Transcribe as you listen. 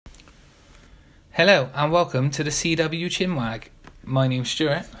Hello and welcome to the CW Chinwag. My name's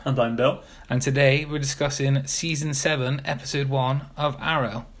Stuart. And I'm Bill. And today we're discussing Season 7, Episode 1 of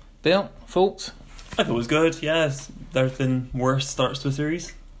Arrow. Bill, thoughts? I thought it was good, yes. There's been worse starts to a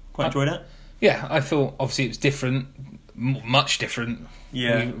series. Quite enjoyed it. Yeah, I thought obviously it was different, much different.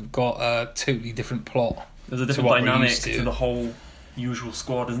 Yeah. We've got a totally different plot. There's a different dynamic to the whole usual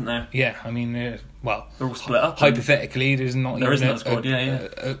squad, isn't there? Yeah, I mean, they're all split up. Hypothetically, there's not there even isn't a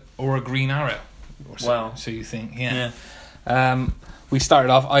squad, or a Green Arrow. Wow. So you think, yeah. We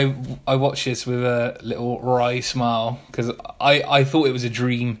started off, I watched this with a little wry smile because I thought it was a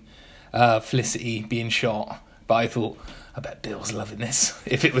dream, Felicity being shot, but I thought, I bet Bill's loving this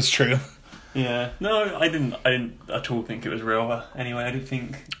if it was true. Yeah. No, I didn't at all think it was real. But anyway, I don't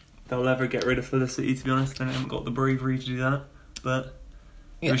think they'll ever get rid of Felicity, to be honest. They haven't got the bravery to do that. But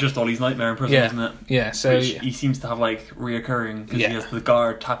it was just Ollie's nightmare in prison, wasn't it? Yeah, so... Which he seems to have, reoccurring, because he has the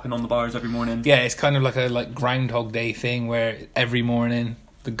guard tapping on the bars every morning. Yeah, it's kind of like a Groundhog Day thing, where every morning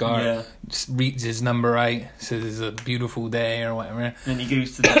the guard reads his number out, says it's a beautiful day or whatever. And he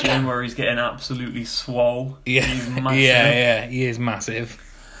goes to the gym where he's getting absolutely swole. Yeah, he's massive. Yeah, he is massive.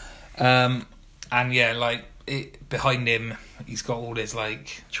 And behind him, he's got all this,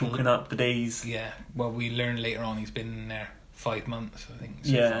 chalking up the days. Yeah, well, we learn later on he's been in there 5 months, I think,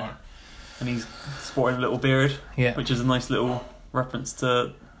 so far. And he's sporting a little beard, which is a nice little reference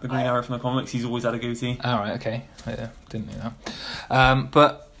to the Green Arrow from the comics. He's always had a goatee. Alright, okay. Yeah, didn't know that.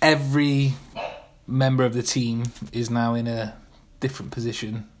 But every member of the team is now in a different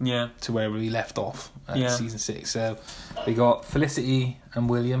position to where we left off at Season 6. So we got Felicity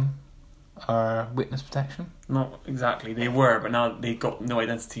and William are witness protection. Not exactly. They were, but now they got no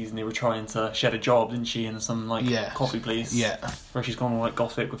identities and they were trying to... She had a job, didn't she, in some coffee place. Yeah. Where she's gone all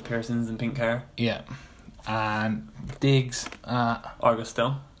gothic with piercings and pink hair. Yeah. And Diggs at Argus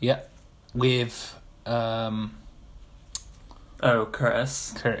still. Yeah. With Curtis.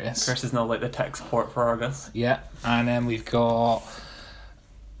 Curtis is now the tech support for Argus. Yeah. And then we've got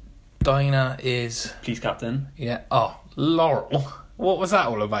Dinah is police captain. Yeah. Oh, Laurel. What was that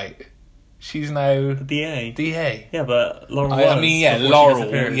all about? She's now the DA. DA. Yeah, but Laurel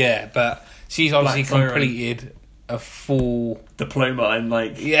Laurel, yeah, but she's obviously completed a full diploma in law.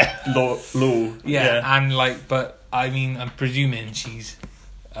 Yeah, and but I mean, I'm presuming she's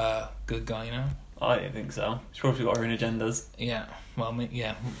a good guy now. I don't think so. She's probably got her own agendas. Yeah, well,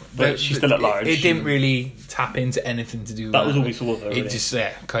 yeah, but she's still at large. It didn't really tap into anything to do with that. That was all we saw of her. It just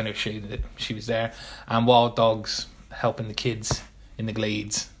kind of showed that she was there, and Wild Dog's helping the kids in the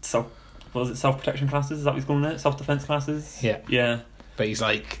glades. So. What was it, self-protection classes? Is that what he's calling it? Self-defense classes? Yeah. Yeah. But he's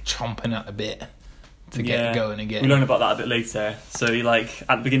chomping at a bit to get going again. We learn about that a bit later. So at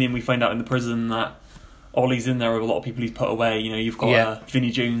the beginning we find out in the prison that Ollie's in there with a lot of people he's put away. You know, you've got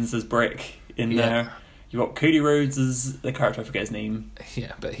Vinnie Jones as Brick in there. You've got Cody Rhodes as the character, I forget his name.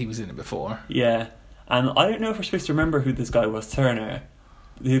 Yeah, but he was in it before. Yeah. And I don't know if we're supposed to remember who this guy was, Turner.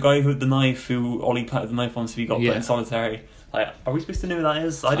 The guy who had the knife, who Ollie planted the knife on so he got put in solitary. Are we supposed to know who that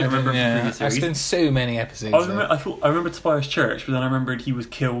is? I don't remember from the previous series. It's been so many episodes. I remember Tobias Church, but then I remembered he was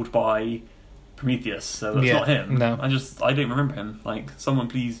killed by Prometheus, so that's not him. No. I don't remember him. Someone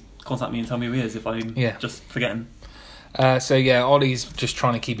please contact me and tell me who he is if I'm just forgetting. Ollie's just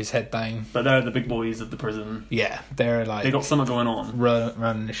trying to keep his head down. But they're the big boys of the prison. Yeah, they're they got something going on.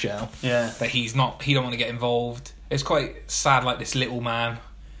 Running the show. Yeah. But he don't want to get involved. It's quite sad, this little man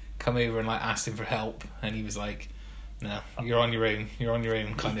come over and asked him for help, and he was like, no, you're on your own kind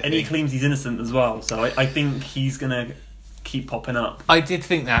of thing. And he claims he's innocent as well, so I think he's going to keep popping up. I did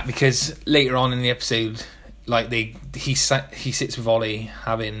think that, because later on in the episode, he sits with Ollie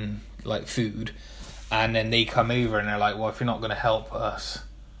having, guy, and then they come over and they're like, well, if you're not going to help us...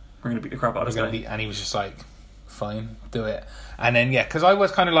 We're going to beat the crap out of this guy. And he was just like, fine, do it. And then, because I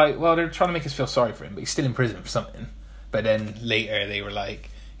was kind of well, they're trying to make us feel sorry for him, but he's still in prison for something. But then later they were like...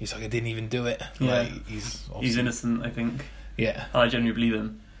 He's like, I didn't even do it. Yeah. He's innocent, I think. Yeah. I genuinely believe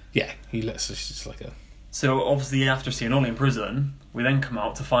him. Yeah, he looks just like a... So, obviously, after seeing Ollie in prison, we then come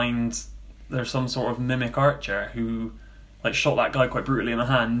out to find there's some sort of mimic archer who, shot that guy quite brutally in the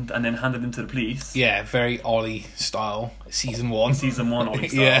hand and then handed him to the police. Yeah, very Ollie style. Season 1. Season 1 Ollie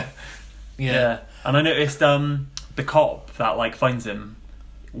style. Yeah. And I noticed the cop that, finds him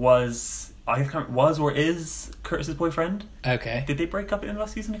was or is Curtis's boyfriend. Okay. Did they break up in the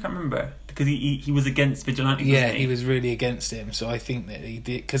last season? I can't remember. Because he was against Vigilante. Yeah, he was really against him. So I think that he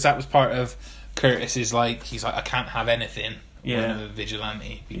did, because that was part of Curtis's he's like, I can't have anything when I'm a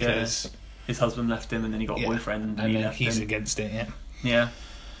Vigilante, because his husband left him and then he got a boyfriend and then he's against it. Yeah.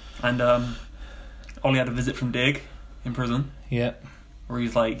 And Ollie had a visit from Dig in prison. Yeah. Where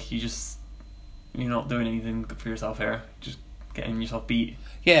he's like, you just you're not doing anything good for yourself here. Just getting yourself beat.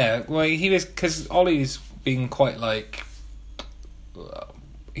 Yeah, well, he was, because Ollie's being quite like,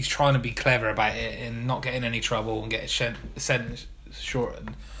 he's trying to be clever about it and not get in any trouble and get his sentence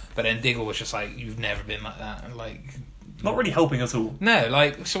shortened. But then Diggle was just like, you've never been like that, and like, not really helping us all. No,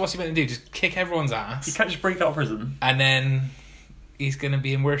 like, so what's he meant to do? Just kick everyone's ass? He can't just break out of prison, and then he's going to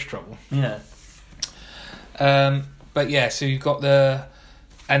be in worse trouble. Yeah. But yeah, so you've got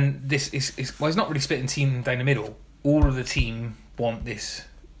and this is well, it's not really splitting team down the middle. All of the team want this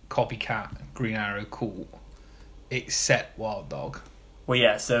copycat Green Arrow cult, except Wild Dog. Well,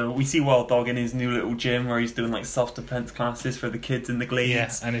 yeah, so we see Wild Dog in his new little gym where he's doing like self-defense classes for the kids in the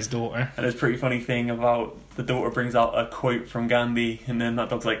Glades. Yeah, and his daughter. And there's a pretty funny thing about the daughter brings out a quote from Gandhi, and then that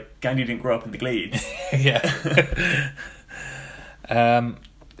dog's like, Gandhi didn't grow up in the Glades. Yeah.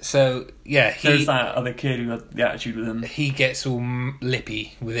 So, yeah. There's that other kid who had the attitude with him. He gets all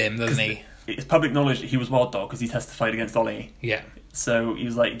lippy with him, doesn't he? It's public knowledge that he was Wild Dog because he testified against Ollie. Yeah. So he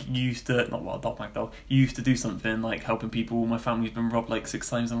was like, you used to, not Wild Dog, Mac Dog, you used to do something like helping people. My family's been robbed like 6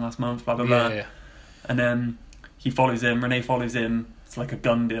 times in the last month, blah, blah, blah. Yeah. And then he follows him, Renee follows him, it's like a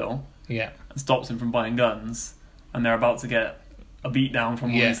gun deal. Yeah. And stops him from buying guns. And they're about to get a beat down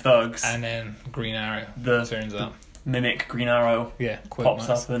from one of these thugs. And then Green Arrow turns up. Mimic Green Arrow pops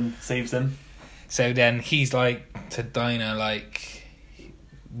up and saves him. So then he's like to Dinah, like,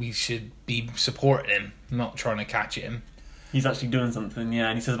 we should be supporting him, not trying to catch him. He's actually doing something, yeah,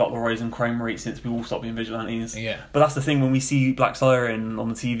 and he says about the rising crime rate since we all stopped being vigilantes. Yeah. But that's the thing, when we see Black Siren on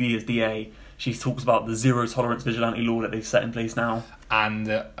the TV as DA, she talks about the zero tolerance vigilante law that they've set in place now. And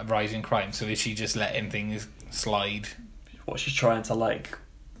the rising crime, so is she just letting things slide? What, she's trying to, like,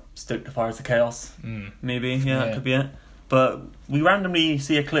 stoke the fires of chaos? Maybe, yeah, that could be it. But we randomly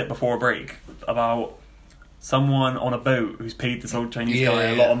see a clip before a break about someone on a boat who's paid this old Chinese guy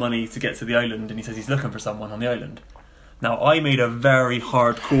a lot of money to get to the island, and he says he's looking for someone on the island. Now, I made a very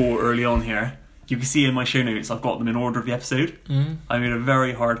hard call early on here. You can see in my show notes, I've got them in order of the episode. I made a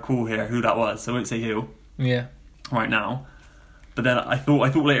very hard call here, who that was, so I won't say who. Yeah. Right now. But then I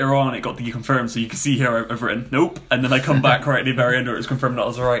thought later on it got the confirmed, so you can see here I've written, nope. And then I come back right at the very end where it was confirmed that I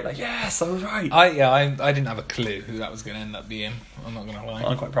was right. Like, yes, I was right. I didn't have a clue who that was going to end up being. I'm not going to lie.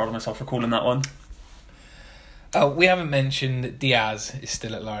 I'm quite proud of myself for calling that one. Oh, we haven't mentioned that Diaz is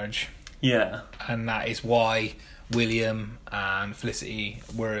still at large. Yeah. And that is why William and Felicity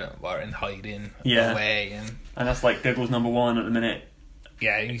were in hiding away. And that's like Diggle's number one at the minute.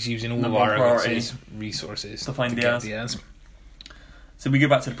 Yeah, he's using all of our resources to find Diaz. So we go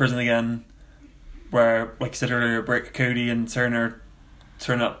back to the prison again, where, like you said earlier, Brick, Cody and Turner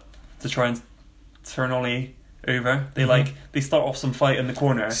turn up to try and turn Ollie over. They they start off some fight in the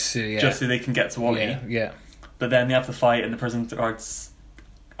corner just so they can get to Ollie. Yeah. But then they have to fight and the prison guards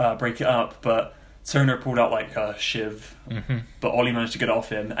break it up, but Turner pulled out like a shiv, but Ollie managed to get off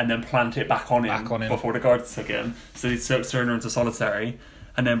him and then plant it back on him before the guards took him. So he took Turner into solitary,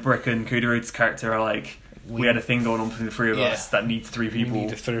 and then Brick and Cody Rhodes' character are like, we had a thing going on between the three of us that needs 3 people. We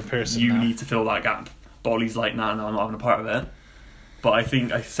need a third person. You need to fill that gap. But Ollie's like, nah, I'm not having a part of it. But I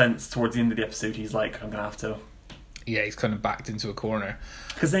think I sense towards the end of the episode he's like, I'm gonna have to. Yeah, he's kind of backed into a corner.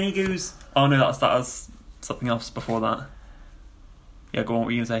 Because then he goes, oh no, that was something else before that. Yeah, go on, what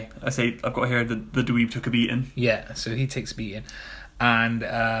were you going to say? I've got here, the dweeb took a beating. Yeah, so he takes a beating. And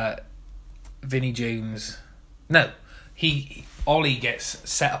Vinnie Jones... No, Ollie gets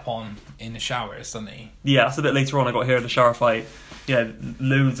set upon in the showers, doesn't he? Yeah, that's a bit later on. I got here, the shower fight. Yeah,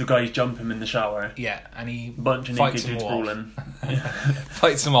 loads of guys jump him in the shower. Yeah, and he bunch of naked dudes crawling.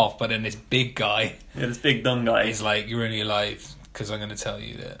 Fights him off, but then this big guy... Yeah, this big dumb guy. He's like, you're only alive because I'm going to tell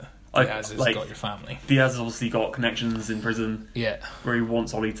you that... Diaz has got your family. Diaz has obviously got connections in prison. Yeah. Where he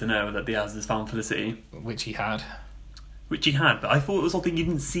wants Ollie to know that Diaz has found Felicity. Which he had, but I thought it was something you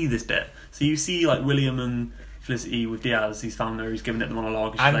didn't see this bit. So you see like William and Felicity with Diaz, he's found her, he's giving it the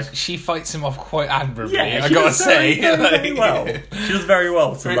monologue. And she fights him off quite admirably, I gotta say. Very well. She does very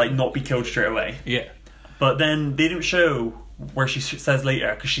well to like not be killed straight away. Yeah. But then they didn't show where she says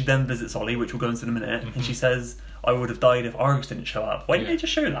later, because she then visits Ollie, which we'll go into in a minute, and she says, I would have died if Argus didn't show up. Why didn't they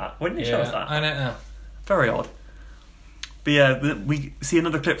just show that? Why didn't they show us that? I don't know. Very odd. But yeah, we see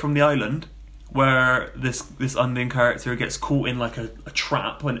another clip from the island where this unknown character gets caught in like a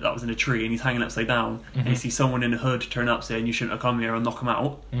trap when that was in a tree, and he's hanging upside down, and you see someone in a hood turn up saying you shouldn't have come here and knock him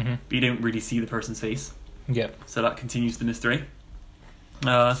out, but you don't really see the person's face. Yep. So that continues the mystery.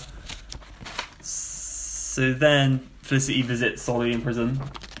 So then Felicity visits Ollie in prison,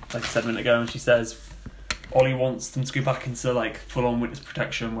 like I said a minute ago, and she says Ollie wants them to go back into like full on witness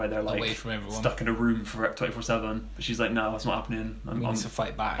protection where they're like away from everyone, stuck in a room for 24/7. But she's like, no, it's not happening. We need to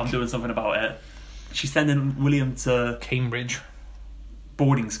fight back. I'm doing something about it. she's sending William to Cambridge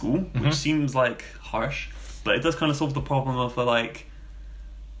boarding school, which seems like harsh, but it does kind of solve the problem of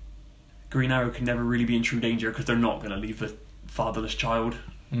Green Arrow can never really be in true danger because they're not going to leave the fatherless child.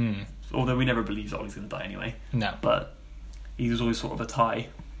 Although we never believe that Ollie's going to die anyway. No, but he was always sort of a tie.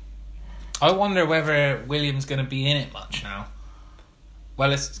 I wonder whether William's going to be in it much now. Well,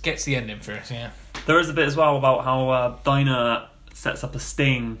 let's get to the ending first. Yeah, there is a bit as well about how Dinah sets up a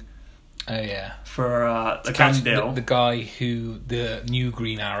sting. Oh yeah, for the guy who the new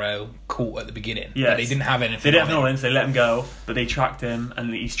Green Arrow caught at the beginning. Yeah, they didn't have anything. They didn't have anything, so they let him go. But they tracked him,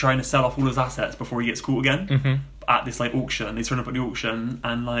 and he's trying to sell off all his assets before he gets caught again at this auction. They turn up at the auction,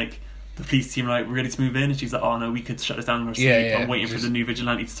 and the police team are we're ready to move in, and she's like, "Oh no, we could shut this down in our sleep. I'm waiting for the new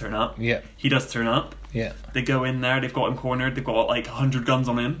vigilante to turn up." Yeah, he does turn up. Yeah, they go in there. They've got him cornered. They've got 100 guns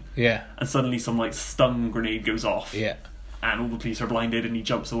on him. Yeah, and suddenly some stun grenade goes off. Yeah, and all the police are blinded, and he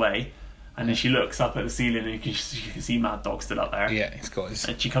jumps away. And then she looks up at the ceiling and you can see Mad Dog still up there. Yeah, he's got his...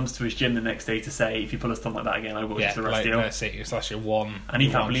 And she comes to his gym the next day to say, if you pull a stunt like that again, I will just arrest you. That's it. That's your one. And he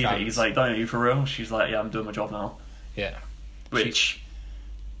can't believe it. He's like, "Don't you for real?" She's like, "Yeah, I'm doing my job now." Yeah. Which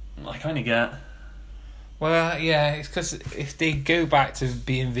I kind of get. Well, yeah, it's because if they go back to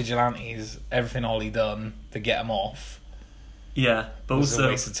being vigilantes, everything Ollie done to get them off. Yeah, but was also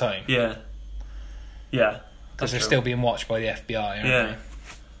a waste of time. Yeah. Yeah. Because they're still being watched by the FBI. Aren't they?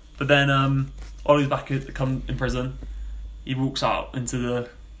 But then Ollie's back in prison. He walks out into the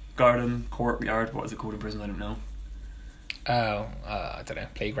garden courtyard. What is it called in prison? I don't know. Oh, I don't know.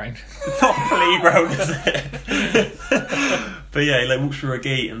 Playground. It's not playground, is it? But yeah, he walks through a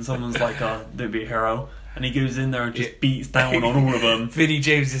gate and someone's like, "Oh, don't be a hero." And he goes in there and just beats down on all of them. Vinnie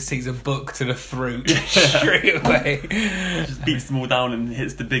James just takes a book to the throat straight away. Just beats them all down and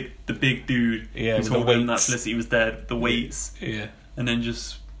hits the big dude who told him that Felicity was dead. The weights. Yeah. And then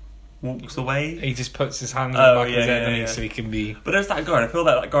just walks away. He just puts his hands on the back of his head so he can be... But there's that guard. I feel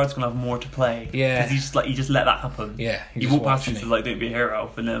like that guard's going to have more to play. Yeah. Because he just let that happen. Yeah. He walked past him and said, "Don't be a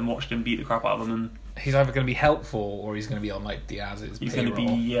hero," and then watched him beat the crap out of him. And he's either going to be helpful or he's going to be on Diaz's he's payroll. He's going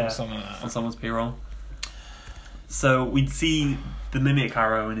to be, or something like that. On someone's payroll. So we'd see the mimic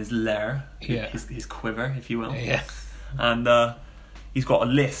arrow in his lair. Yeah. His quiver, if you will. Yeah. And he's got a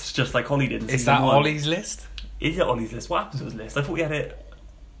list, just like Ollie did in Is season that 1. Ollie's list? Is it Ollie's list? What happens to his list? I thought we had it,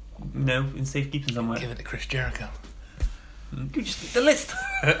 in safekeeping somewhere. Give it to Chris Jericho. You just the list.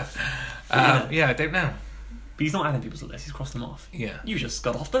 Yeah, I don't know. But he's not adding people to the list, he's crossed them off. Yeah. You just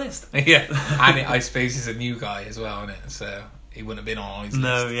got off the list. Yeah. And I suppose he's a new guy as well, isn't it? So he wouldn't have been on Ollie's list.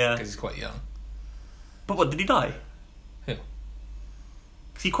 No, yeah. Because he's quite young. But what, did he die? Who?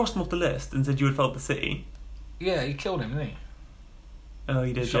 Because he crossed him off the list and said you had failed the city. Yeah, he killed him, didn't he? Oh,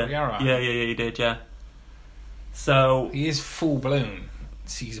 he did, Shot the arrow. Yeah, he did, yeah. So... He is full-blown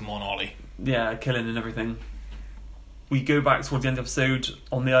season 1 Ollie. Yeah, killing and everything. We go back towards the end of the episode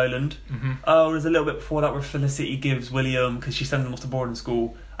on the island. Mm-hmm. Oh, there's a little bit before that where Felicity gives William, because she sends him off to boarding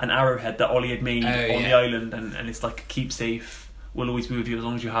school, an arrowhead that Ollie had made on the island, and it's like, "Keep safe, we'll always be with you as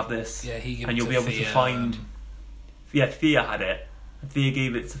long as you have this." Yeah, he gave and it you'll to be able Thea, to find... Yeah, Thea had it. Thea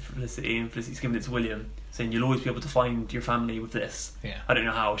gave it to Felicity, and Felicity's given it to William, saying you'll always be able to find your family with this. Yeah. I don't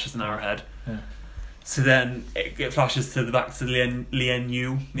know how, it's just an arrowhead. Yeah. So then it flashes to back to Lien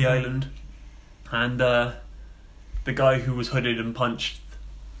Yu, the island, and the guy who was hooded and punched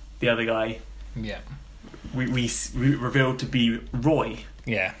the other guy. Yeah. We revealed to be Roy.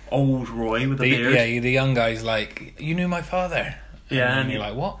 Yeah. Old Roy with a beard. Yeah, the young guy's like, "You knew my father." And you're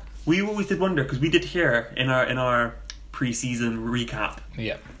like, "What?" We always did wonder, because we did hear in our pre-season recap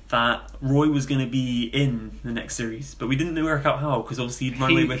that Roy was going to be in the next series, but we didn't work out how, because obviously he'd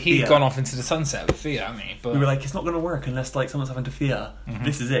run away with Thea. He'd gone off into the sunset with Thea, hadn't he? But we were like, it's not going to work unless someone's having to Thea.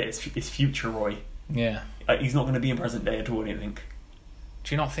 This is it. It's future Roy. Yeah. He's not going to be in present day at all, I don't think.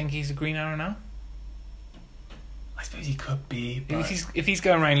 Do you not think he's a Green Arrow now? I suppose he could be. But... If he's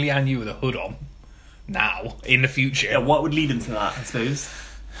going around Lian Yu with a hood on now, in the future. Yeah, what would lead him to that, I suppose?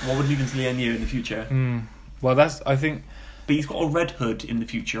 What would lead him to Lian Yu in the future? Well, I think... But he's got a red hood in the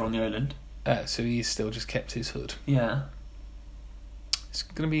future on the island. So he's still just kept his hood. Yeah. It's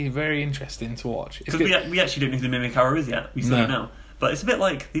going to be very interesting to watch. Because we actually don't know who the Mimic Arrow is yet. We still don't know. But it's a bit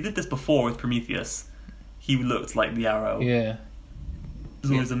like... They did this before with Prometheus. He looked like the Arrow. Yeah.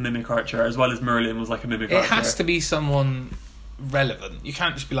 There's always a Mimic Archer, as well as Merlin was like a Mimic Archer. It has to be someone relevant. You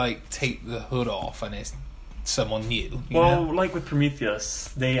can't just be like, take the hood off and it's someone new. You know? Like with Prometheus,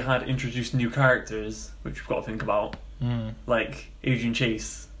 they had introduced new characters, which we've got to think about. Like Adrian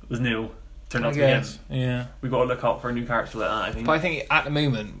Chase was new. Turned out to be him. Yeah. We've got to look out for a new character like that, I think. But I think at the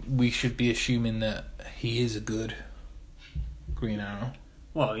moment we should be assuming that he is a good Green Arrow.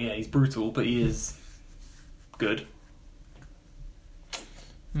 Well, yeah, he's brutal, but he is good.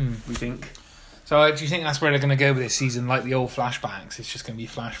 We think. So do you think that's where they're going to go with this season? Like the old flashbacks, it's just going to be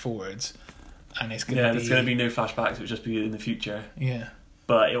flash forwards, and it's going to be... there's going to be no flashbacks. It'll just be in the future. Yeah,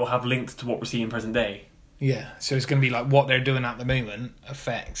 but it will have links to what we're seeing in present day. Yeah, so it's going to be like what they're doing at the moment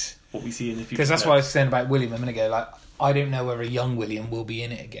affects what we see in the future. Because that's what I was saying about William a minute ago. Like, I don't know whether young William will be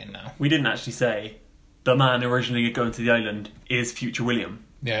in it again now. We didn't actually say the man originally going to the island is future William,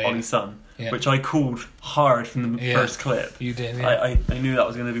 Ollie's son, which I called hard from the first clip. You did, yeah. I knew that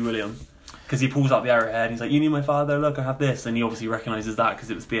was going to be William. Because he pulls out the arrowhead and he's like, you need my father, look, I have this. And he obviously recognises that because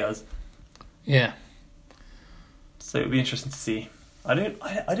it was Diaz. Yeah. So it would be interesting to see. I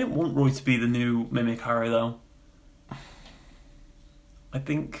don't want Roy to be the new Mimic Harrow, though. I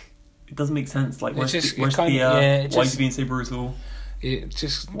think it doesn't make sense. Like, where's Thea? Why is he being so brutal? It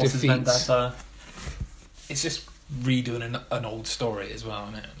just What's his vendetta? It's just redoing an old story as well,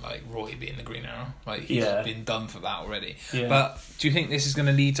 isn't it? Like Roy being the Green Arrow. Like, he's been done for that already. Yeah. But do you think this is going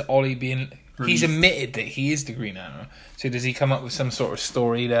to lead to Ollie being... He's admitted that he is the Green Arrow. So does he come up with some sort of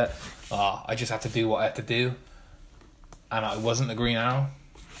story that, I just had to do what I had to do and I wasn't the Green Arrow?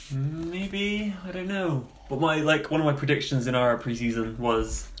 Maybe. I don't know. But one of my predictions in our pre-season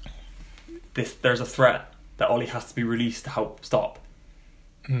was there's a threat that Ollie has to be released to help stop.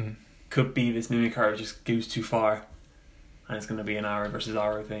 Could be this Mimic Arrow just goes too far and it's going to be an Arrow versus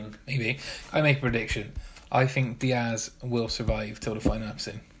Arrow thing. Maybe. I make a prediction. I think Diaz will survive till the final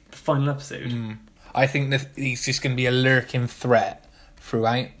episode. The final episode? I think that he's just going to be a lurking threat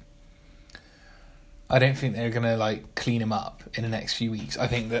throughout. I don't think they're going to clean him up in the next few weeks. I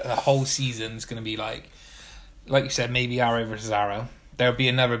think that the whole season's going to be like you said, maybe Arrow versus Arrow. There'll be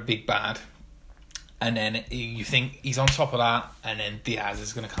another big bad. And then you think he's on top of that, and then Diaz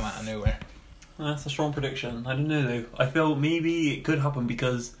is going to come out of nowhere. That's a strong prediction. I don't know, though. I feel maybe it could happen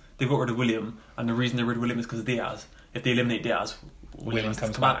because they got rid of William, and the reason they got rid of William is because of Diaz. If they eliminate Diaz, William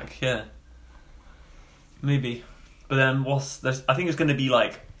comes back. Yeah. Maybe. But then I think it's going to be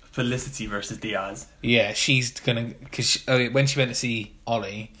Felicity versus Diaz. Yeah, she's going to... Because when she went to see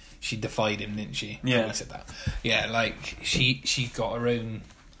Ollie, she defied him, didn't she? Yeah. He said that. Yeah, she's got her own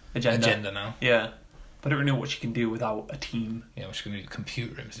agenda now. Yeah. But I don't know what she can do without a team. Yeah, she's going to do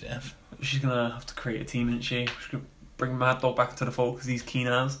computer him to death. She's going to have to create a team, isn't she? She's going to bring Mad Dog back into the fold because he's keen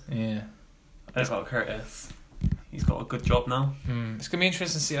as. Yeah. And it's got Curtis. He's got a good job now. It's going to be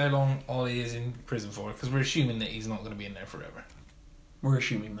interesting to see how long Ollie is in prison for, because we're assuming that he's not going to be in there forever. We're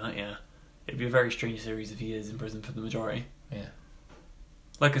assuming that, yeah. It'd be a very strange series if he is in prison for the majority. Yeah.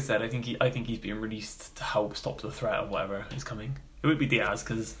 Like I said, I think he's being released to help stop the threat of whatever is coming. It would be Diaz,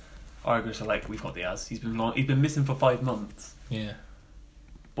 because Argos are we've got Diaz. He's been missing for 5 months. Yeah.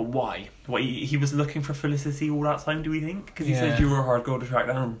 But why? He was looking for Felicity all that time, do we think? Because he said you were a hard girl to track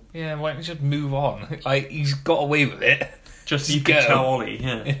down. Yeah, why don't you just move on? He's got away with it. Just so you can tell Ollie,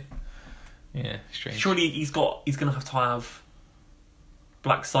 yeah. Yeah, strange. Surely he's going to have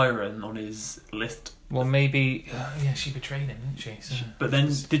Black Siren on his list. Well, maybe... she betrayed him, didn't she? So, but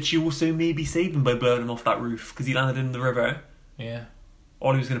then, did she also maybe save him by blowing him off that roof? Because he landed in the river. Yeah.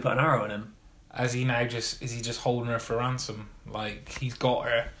 Ollie was going to put an arrow in him. Is he just holding her for ransom? He's got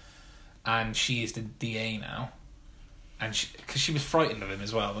her, and she is the DA now. And because she was frightened of him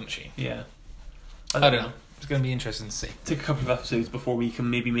as well, wasn't she? Yeah. I don't know. It's going to be interesting to see. Take a couple of episodes before we can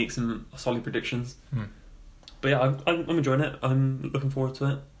maybe make some solid predictions. But yeah, I'm enjoying it. I'm looking forward to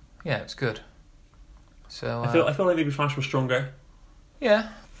it. Yeah, it's good. So I feel like maybe Flash was stronger. Yeah,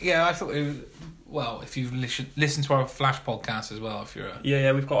 I thought it was... Well, if you've listened to our Flash podcast as well, if you're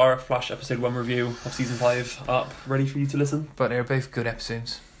Yeah, we've got our Flash episode 1 review of season 5 up, ready for you to listen. But they're both good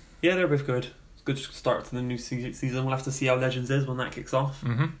episodes. Yeah, they're both good. It's a good start to the new season. We'll have to see how Legends is when that kicks off.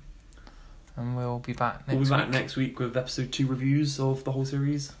 And we'll be back next week. We'll be back next week with episode 2 reviews of the whole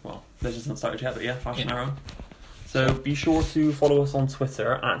series. Well, Legends hasn't started yet, but yeah, Flash and Arrow. So be sure to follow us on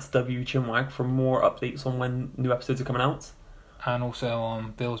Twitter @WChinwag for more updates on when new episodes are coming out. And also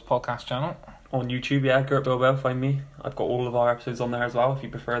on Bill's podcast channel. On YouTube, yeah, Gert Bilbao, find me. I've got all of our episodes on there as well, if you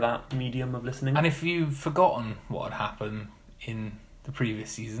prefer that medium of listening. And if you've forgotten what had happened in the previous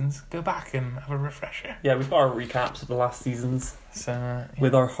seasons, go back and have a refresher. Yeah, we've got our recaps of the last seasons. So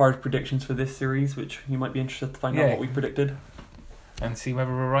with our hard predictions for this series, which you might be interested to find out what we predicted. And see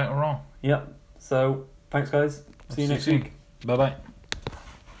whether we're right or wrong. Yep. So, thanks guys. See you next week. Bye-bye.